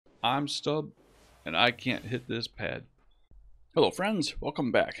I'm Stub, and I can't hit this pad. Hello friends,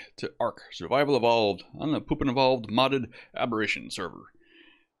 welcome back to Ark Survival Evolved on the Poopin' Evolved Modded Aberration server.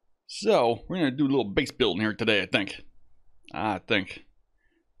 So, we're going to do a little base building here today, I think.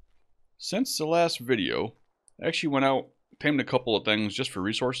 Since the last video, I actually went out, tamed a couple of things just for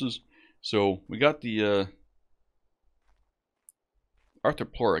resources. So, we got the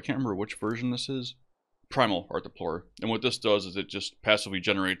Arthroplora, I can't remember which version this is. Primal Arthroplora. And what this does is it just passively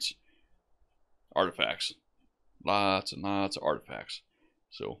generates artifacts. Lots and lots of artifacts.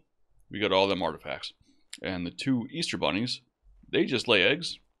 So we got all them artifacts. And the two Easter bunnies, they just lay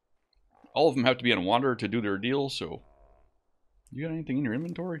eggs. All of them have to be on wander to do their deal, so you got anything in your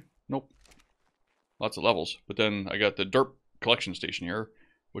inventory? Nope. Lots of levels. But then I got the derp collection station here,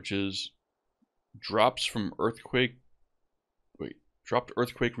 which is drops from earthquake. Wait, dropped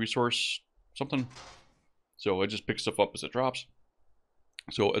earthquake resource something. So it just picks stuff up as it drops.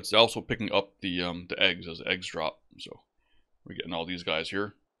 So it's also picking up the eggs as eggs drop. So we're getting all these guys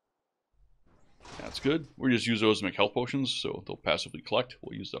here. That's good. We just use those to make health potions, so they'll passively collect.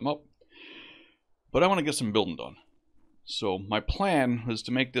 We'll use them up. But I want to get some building done. So my plan was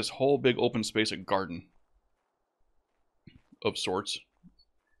to make this whole big open space a garden of sorts.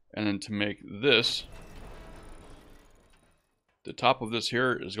 And then to make this, the top of this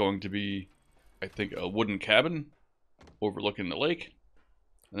here is going to be, I think, a wooden cabin overlooking the lake.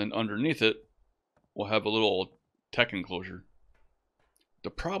 And then underneath it, we'll have a little tech enclosure. The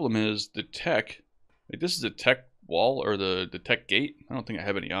problem is the tech, like this is a tech wall or the tech gate. I don't think I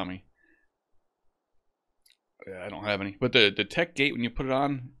have any on me. Yeah, I don't have any. But the tech gate, when you put it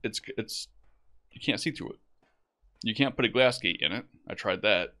on, it's you can't see through it. You can't put a glass gate in it. I tried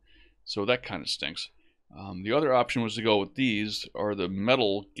that. So that kind of stinks. The other option was to go with these, are the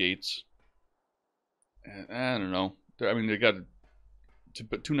metal gates. And I don't know. I mean, they got to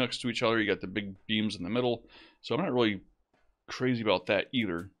put two next to each other. You got the big beams in the middle. So I'm not really crazy about that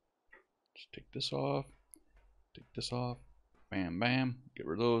either. Just take this off. Take this off. Bam, bam. Get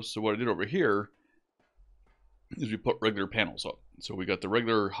rid of those. So what I did over here is we put regular panels up. So we got the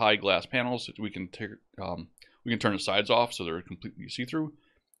regular high glass panels that we can turn the sides off so they're completely see-through.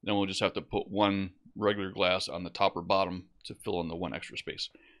 Then we'll just have to put one regular glass on the top or bottom to fill in the one extra space.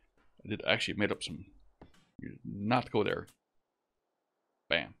 I did actually made up some. Not go there.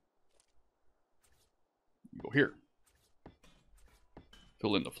 Bam. You go here.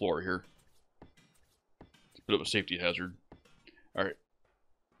 Fill in the floor here. It's a bit of a safety hazard. Alright.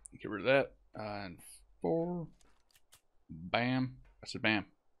 Get rid of that. And 4. Bam. I said bam.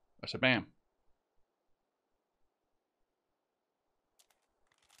 I said bam.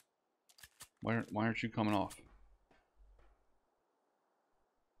 Why aren't you coming off?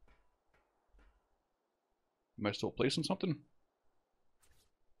 Am I still placing something?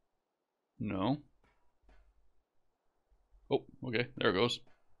 No. Oh, okay, there it goes.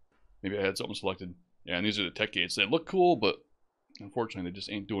 Maybe I had something selected. Yeah, and these are the tech gates. They look cool, but unfortunately they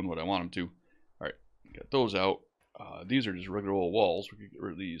just ain't doing what I want them to. Alright, got those out. These are just regular old walls. We could get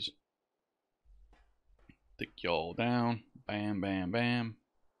rid of these. Take y'all down. Bam, bam, bam.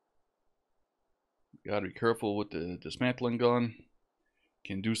 Gotta be careful with the dismantling gun.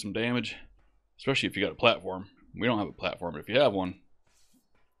 Can do some damage, especially if you got a platform. We don't have a platform, but if you have one,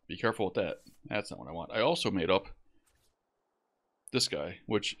 be careful with that. That's not what I want. I also made up this guy,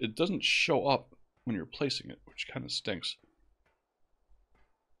 which it doesn't show up when you're placing it, which kind of stinks.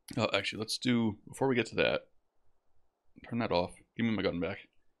 Actually, let's do, before we get to that, turn that off. Give me my gun back.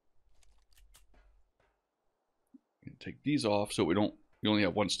 Take these off so we only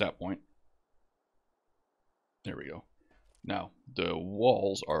have one snap point. There we go. Now, the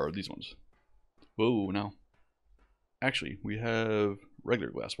walls are these ones. Whoa, no. Actually, we have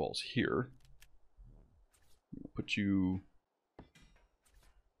regular glass walls here. Put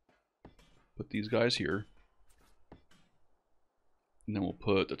these guys here. And then we'll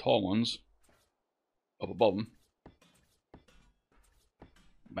put the tall ones up above them.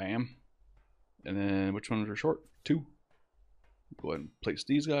 Bam. And then which ones are short? 2. Go ahead and place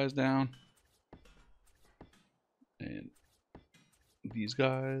these guys down. And these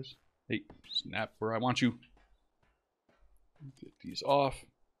guys. Hey, snap where I want you. Get these off.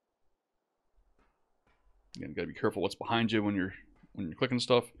 Again, gotta be careful what's behind you when you're clicking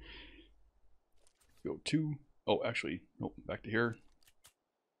stuff. Go 2. Oh, actually, nope, back to here.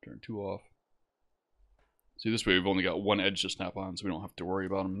 Turn 2 off. See, this way we've only got one edge to snap on, so we don't have to worry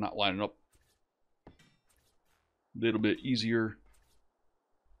about them not lining up. A little bit easier.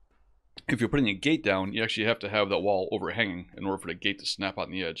 If you're putting a gate down, you actually have to have that wall overhanging in order for the gate to snap on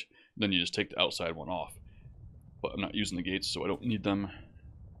the edge. Then you just take the outside one off. But I'm not using the gates, so I don't need them.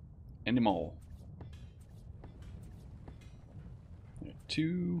 Animal.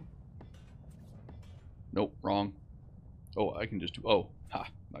 2. Nope, wrong. Oh, I can just do. Oh, ha,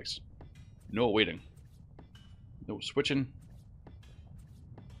 nice. No waiting. No switching.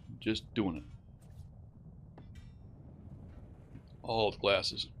 Just doing it. All the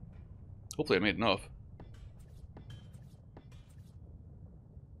glasses. Hopefully I made enough.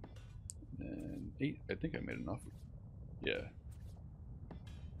 And 8, I think I made enough. Yeah.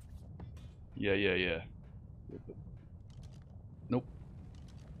 Yeah. Nope.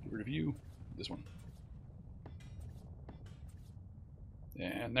 Get rid of you. This one.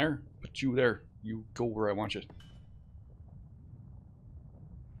 And there. Put you there. You go where I want you.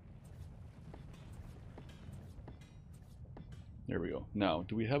 There we go. Now,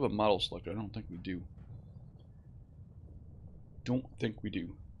 do we have a model selector? I don't think we do. Don't think we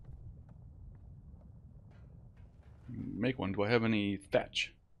do. Make one. Do I have any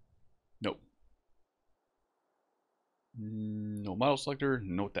thatch? Nope. No model selector,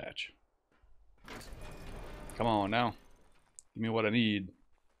 no thatch. Come on now. Give me what I need.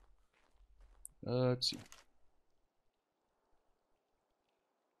 Let's see.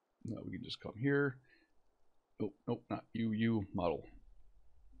 No, we can just come here. Oh, nope, not you, model.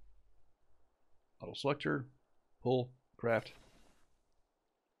 Model selector, pull, craft,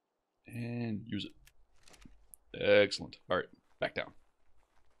 and use it. Excellent. All right, back down.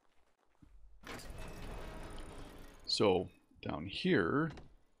 So down here,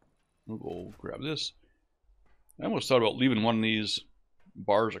 we'll go grab this. I almost thought about leaving one of these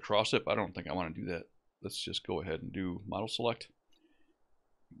bars across it, but I don't think I want to do that. Let's just go ahead and do model select.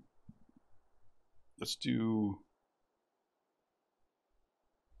 Let's do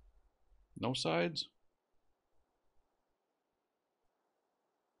no sides.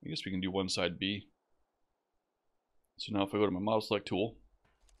 I guess we can do one side B. So now if I go to my model select tool,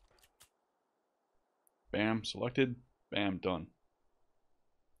 bam, selected, bam, done.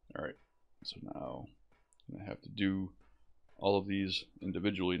 All right, so now I'm gonna have to do all of these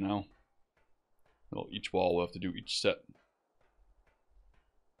individually now. Well, each wall we'll have to do each set.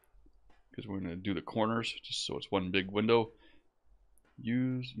 Because we're gonna do the corners, just so it's one big window.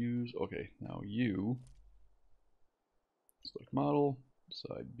 Use, okay, now you, select model,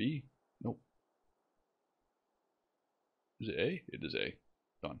 side B, nope. Is it A? It is A,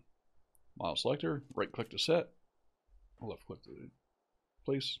 done. Model selector, right click to set, left click to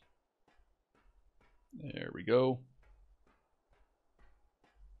place. There we go.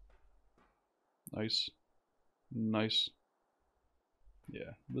 Nice. Nice.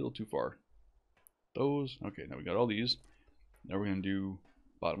 Yeah, a little too far. Those. Okay, now we got all these. Now we're going to do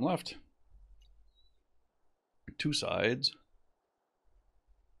bottom left. 2 sides.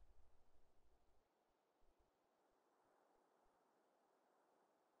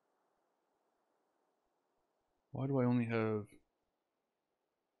 Why do I only have...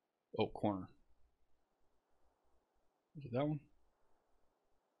 Oh, corner. Is it that one?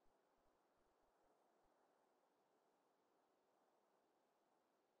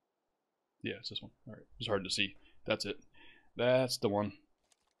 Yeah, it's this one. All right, it's hard to see. That's it. That's the one.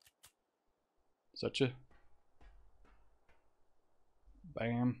 Such a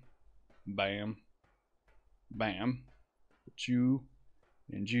bam, bam, bam. Put you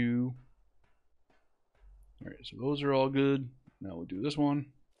and you. All right, so those are all good. Now we'll do this one.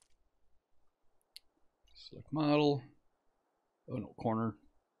 Select model. Oh no, corner.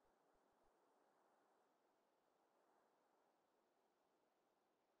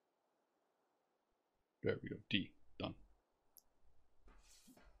 There we go. D. Done.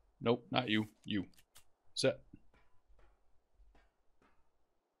 Nope, not you. You. Set.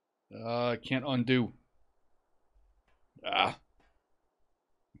 I can't undo. Ah.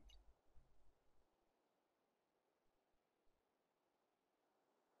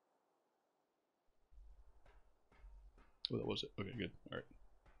 Oh, that was it. Okay, good. All right.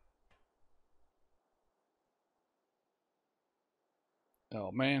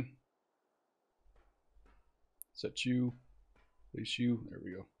 Oh, man. Set you. Place you. There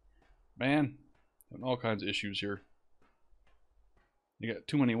we go. Man, having all kinds of issues here. You got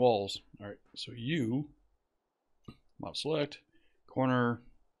too many walls. All right, so you, model select, corner,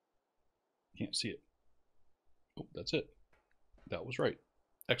 can't see it. Oh, that's it. That was right.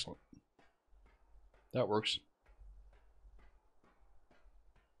 Excellent. That works.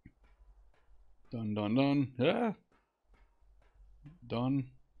 Done, done, done. Yeah. Done.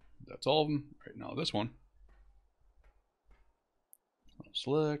 That's all of them. All right, now this one. Model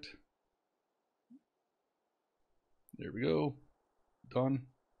select. There we go. Done.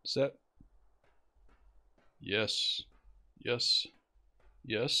 Set. Yes. Yes.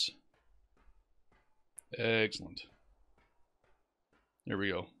 Yes. Excellent. There we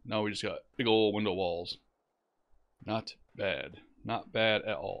go. Now we just got big old window walls. Not bad. Not bad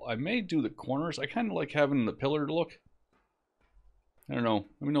at all. I may do the corners. I kind of like having the pillar look. I don't know.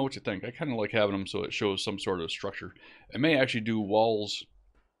 Let me know what you think. I kind of like having them so it shows some sort of structure. I may actually do walls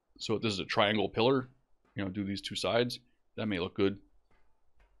so this is a triangle pillar. You know, do these two sides. That may look good.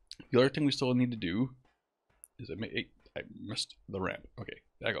 The other thing we still need to do is I missed the ramp. Okay,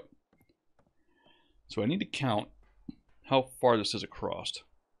 back up. So I need to count how far this is across.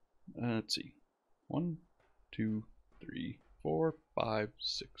 Let's see. 1, 2, 3, 4, 5,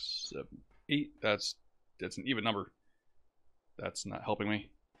 6, 7, 8. That's an even number. That's not helping me.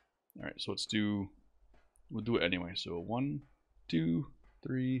 All right, so we'll do it anyway. So 1, 2,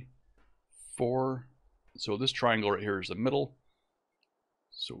 3, 4. So this triangle right here is the middle.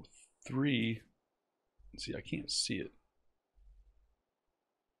 So 3. Let's see, I can't see it.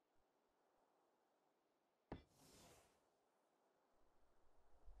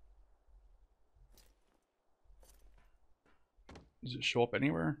 Does it show up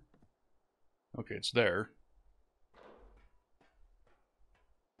anywhere? Okay, it's there.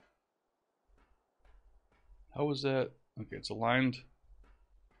 How is that? Okay, it's aligned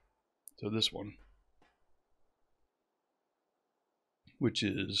to this one, which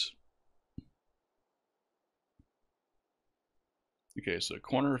is, okay, so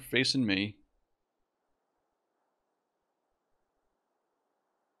corner facing me.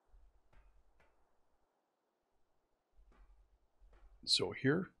 So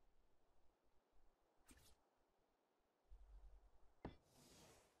here.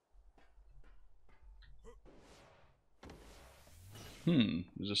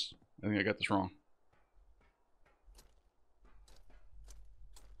 Is this, I think I got this wrong.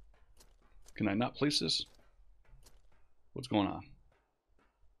 Can I not place this? What's going on?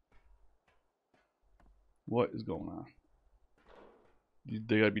 What is going on?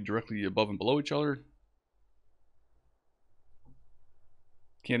 They gotta be directly above and below each other.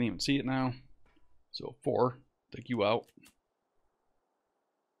 Can't even see it now. So 4, take you out.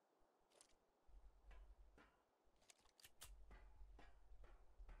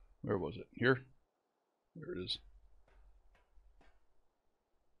 Where was it? Here? There it is.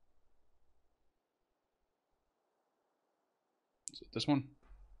 Is it this one?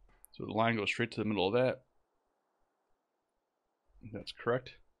 So the line goes straight to the middle of that. That's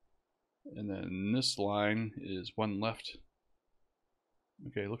correct. And then this line is one left.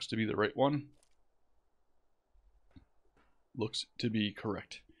 Okay, looks to be the right one. Looks to be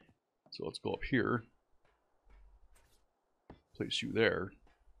correct. So let's go up here. Place you there.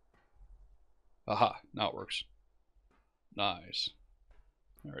 Aha, now it works. Nice.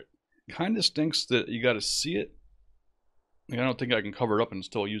 All right. Kind of stinks that you got to see it. Like, I don't think I can cover it up and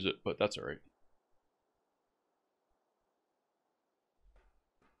still use it, but that's all right.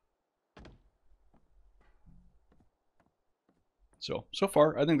 So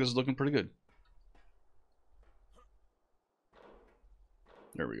far, I think this is looking pretty good.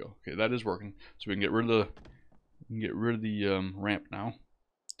 There we go. Okay, that is working. So we can get rid of the ramp now.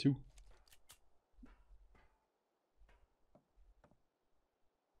 2.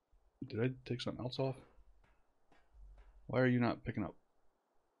 Did I take something else off? Why are you not picking up?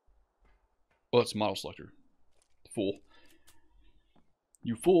 Well, it's model selector. Fool.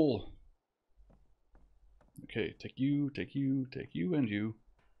 You fool. Okay, take you, and you.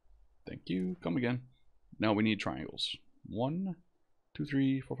 Thank you. Come again. Now we need triangles. 1, 2,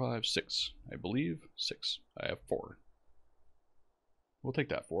 3, 4, 5, 6. I believe 6. I have 4. We'll take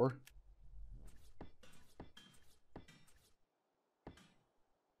that 4.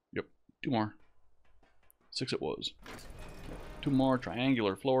 Yep, 2 more. 6 it was. 2 more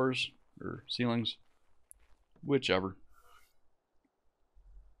triangular floors or ceilings, whichever.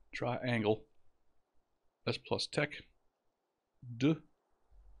 Triangle. S plus tech. Duh.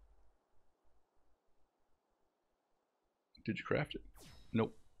 Did you craft it?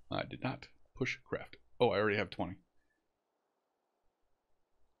 Nope, I did not. Push craft. Oh, I already have 20.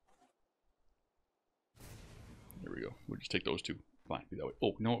 There we go. We'll just take those 2. Fine, be that way.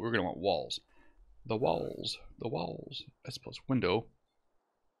 Oh, you know what? We're gonna want walls. The walls. S plus window.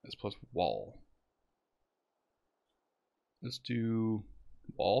 S plus wall. Let's do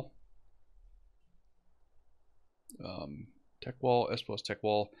wall. Tech wall, S plus tech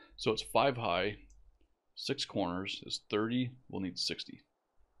wall. So it's 5 high, 6 corners is 30. We'll need 60.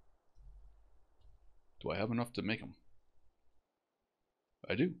 Do I have enough to make them?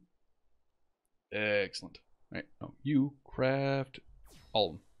 I do. Excellent. All right, now you craft all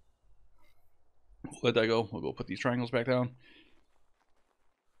of them. We'll let that go. We'll go put these triangles back down.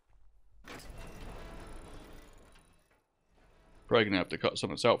 Probably gonna have to cut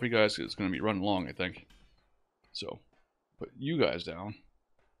some of this out for you guys because it's gonna be running long, I think. So, put you guys down.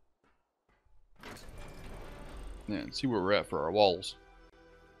 And see where we're at for our walls.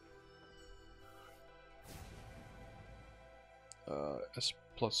 S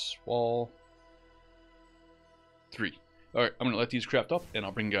plus wall 3. Alright, I'm gonna let these craft up and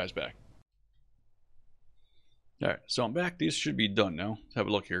I'll bring you guys back. Alright, so I'm back. These should be done now. Let's have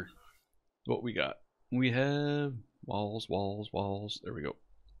a look here. What we got. We have walls, walls, walls. There we go.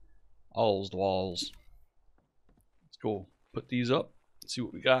 Walls, the walls. Let's go put these up. See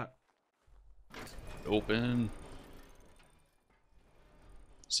what we got. Open.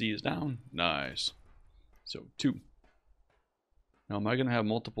 C is down. Nice. So 2. Now am I going to have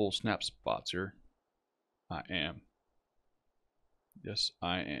multiple snap spots here? I am. Yes,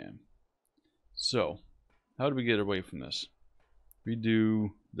 I am. So, how do we get away from this? We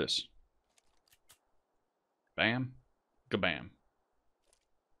do this. Bam. Kabam.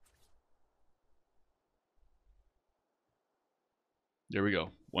 There we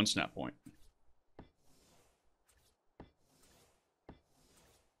go. 1 snap point.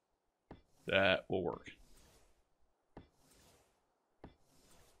 That will work.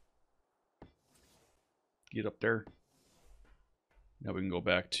 Get up there. Now we can go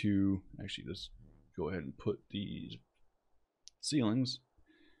back to, actually let's go ahead and put these ceilings.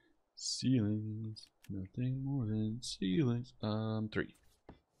 Ceilings, nothing more than ceilings. 3.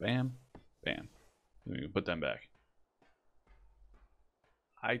 Bam, bam. Then we can put them back.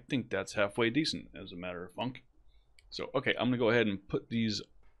 I think that's halfway decent as a matter of funk. So, okay, I'm gonna go ahead and put these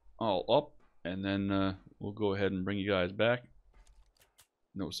all up, and then we'll go ahead and bring you guys back.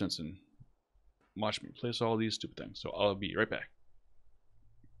 No sense in watching me place all these stupid things, so I'll be right back.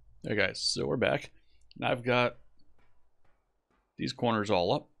 Hey guys, so we're back. And I've got these corners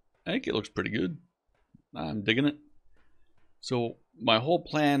all up. I think it looks pretty good. I'm digging it. So my whole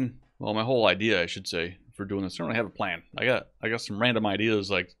plan, well, my whole idea, I should say, for doing this, I don't really have a plan. I got some random ideas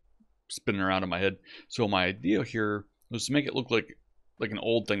like spinning around in my head. So my idea here was to make it look like an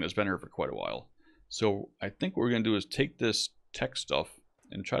old thing that's been here for quite a while. So I think what we're gonna do is take this tech stuff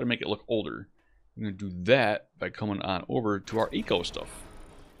and try to make it look older. I'm gonna do that by coming on over to our eco stuff.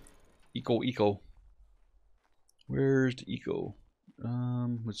 Eco. Where's the eco?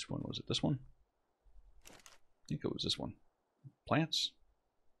 Which one was it? This one? Eco was this one. Plants.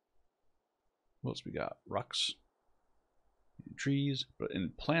 What else we got? Rocks. And trees. But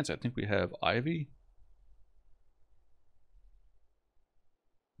in plants, I think we have ivy.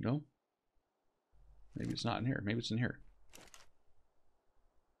 No? Maybe it's not in here. Maybe it's in here.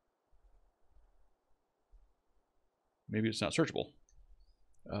 Maybe it's not searchable.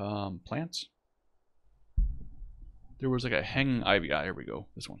 Plants. There was like a hanging ivy. Ah, here we go.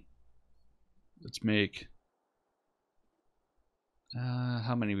 This one. Let's make.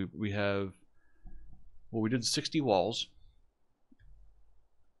 How many we have? Well, we did 60 walls.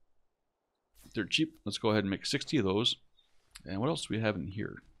 They're cheap. Let's go ahead and make 60 of those. And what else do we have in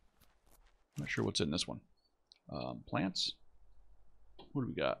here? I'm not sure what's in this one. Plants. What do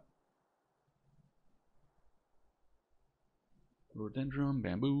we got? Rhododendron,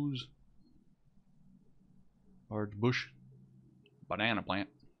 bamboos, large bush, banana plant.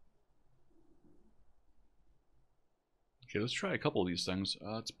 Okay, let's try a couple of these things.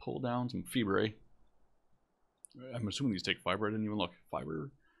 Let's pull down some fibrae. I'm assuming these take fiber. I didn't even look.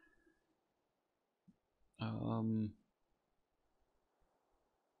 Fiber. Oh,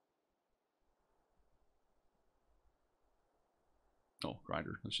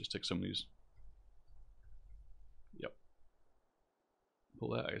 grinder. Let's just take some of these. Yep.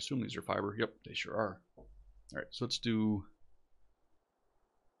 Pull that. I assume these are fiber. Yep, they sure are. Alright, so let's do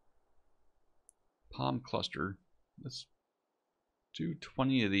palm cluster. Let's do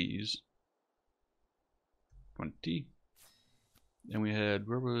 20 of these. 20. And we had,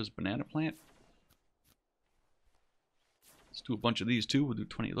 where was banana plant? Let's do a bunch of these too. We'll do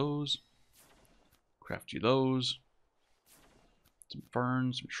 20 of those. Craft you those. Some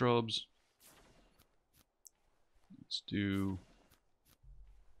ferns, some shrubs. Let's do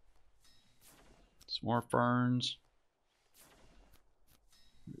some more ferns.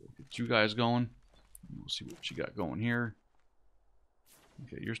 We'll get you guys going. We'll see what you got going here.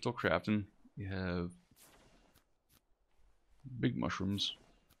 Okay, you're still crafting. You have big mushrooms.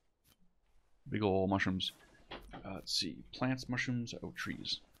 Big ol' mushrooms. Let's see. Plants, mushrooms, oh,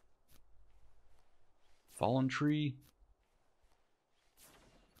 trees. Fallen tree.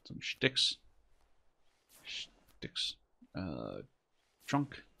 Some sticks.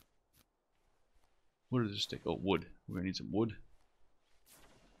 Trunk. What is this stick? Oh, wood. We're gonna need some wood.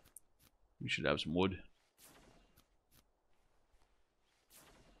 We should have some wood.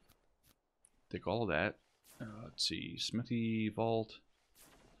 take all of that. Let's see, smithy vault.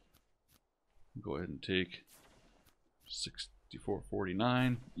 Go ahead and take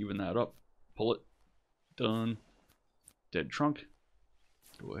 6449, even that up, pull it, done. Dead trunk.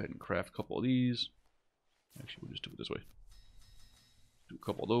 Go ahead and craft a couple of these. Actually, we'll just do it this way. Do a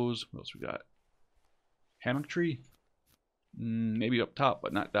couple of those. What else we got? Hammock tree. Maybe up top,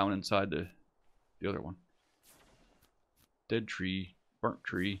 but not down inside the other one. Dead tree, burnt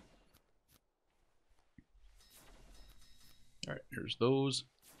tree. All right, here's those.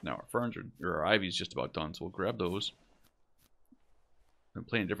 Now our ferns or our ivy's just about done, so we'll grab those. I'm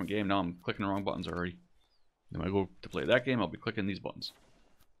playing a different game now. I'm clicking the wrong buttons already. Then when I go to play that game, I'll be clicking these buttons.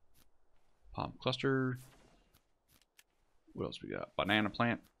 Palm cluster. What else we got? Banana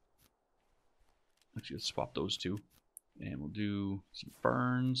plant. Actually, let's swap those two. And we'll do some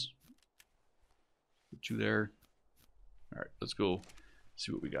ferns. Put you there. Alright, let's go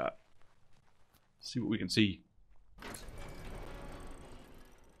see what we got. See what we can see.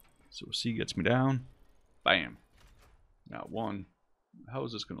 So C gets me down. Bam. Now one. How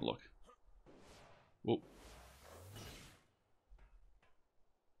is this going to look? Whoa.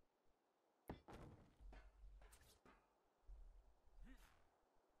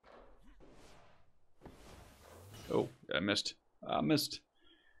 Oh, I missed. I missed.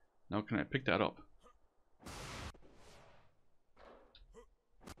 Now can I pick that up?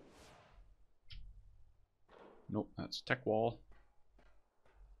 Nope, that's tech wall.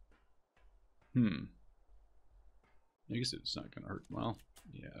 I guess it's not going to hurt. Well,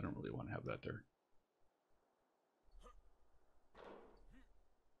 yeah, I don't really want to have that there.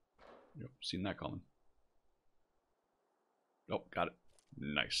 Yep, seen that coming. Oh, got it.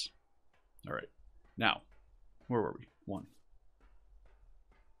 Nice. All right. Now, where were we? One.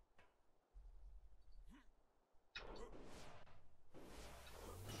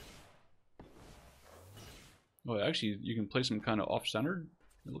 Oh, actually, you can place them kind of off-centered,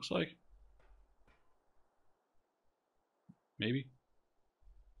 it looks like. Maybe.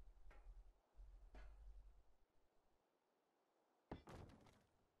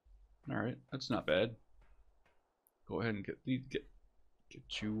 All right, that's not bad. Go ahead and get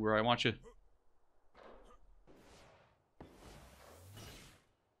you where I want you.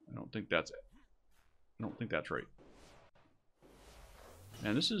 I don't think that's right.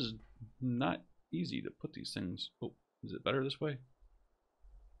 And this is not easy to put these things. Oh, is it better this way?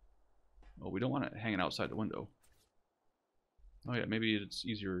 Oh, we don't want it hanging outside the window. Oh yeah, maybe it's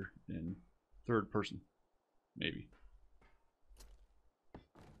easier in third person. Maybe.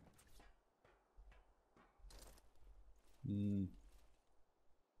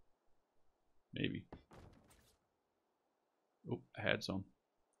 Maybe. Oh, I had some.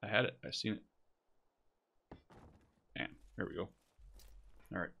 I had it. I seen it. And there we go.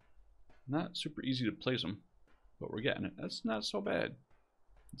 All right. Not super easy to place them, but we're getting it. That's not so bad.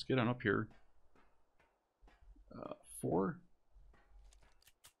 Let's get on up here. 4.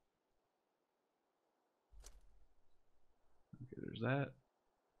 Okay, there's that.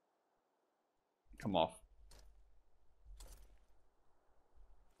 Come off.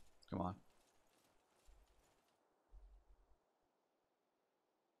 Come on.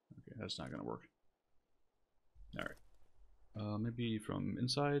 Okay, that's not gonna work. All right. Maybe from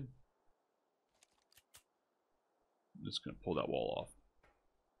inside. I'm just gonna pull that wall off.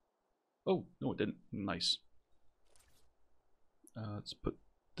 Oh no, it didn't. Nice. Let's put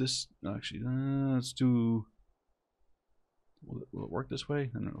this. Actually, let's do. Will it work this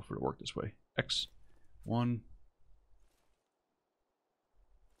way? I don't know if it'll work this way. X1.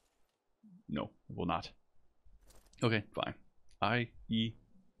 No, it will not. Okay, fine. I, E.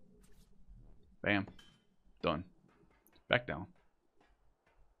 Bam. Done. Back down.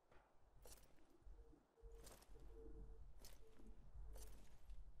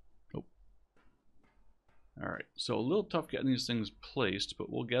 Nope. Alright, so a little tough getting these things placed,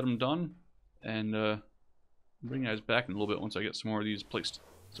 but we'll get them done. And bring you guys back in a little bit once I get some more of these placed.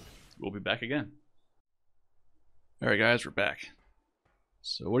 So we'll be back again. Alright guys, we're back.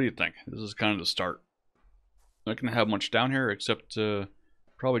 So what do you think? This is kind of the start. I'm not going to have much down here except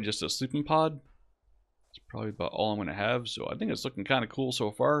probably just a sleeping pod. It's probably about all I'm going to have. So I think it's looking kind of cool so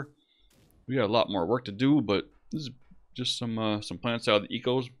far. We got a lot more work to do, but this is just some plants out of the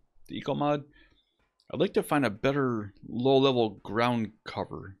eco mod. I'd like to find a better low-level ground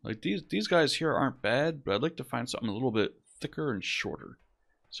cover. Like these guys here aren't bad, but I'd like to find something a little bit thicker and shorter.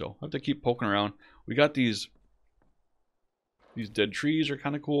 So I have to keep poking around. We got these dead trees are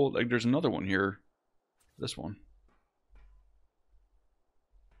kind of cool. Like there's another one here. This one.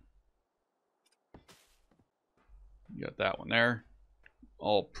 You got that one there.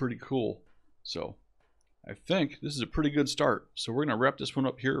 All pretty cool. So I think this is a pretty good start. So we're going to wrap this one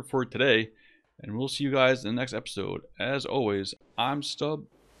up here for today, and we'll see you guys in the next episode. As always, I'm Stub,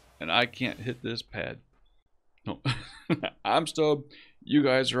 and I can't hit this pad. No, I'm Stub. You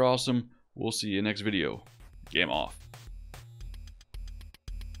guys are awesome. We'll see you next video. Game off.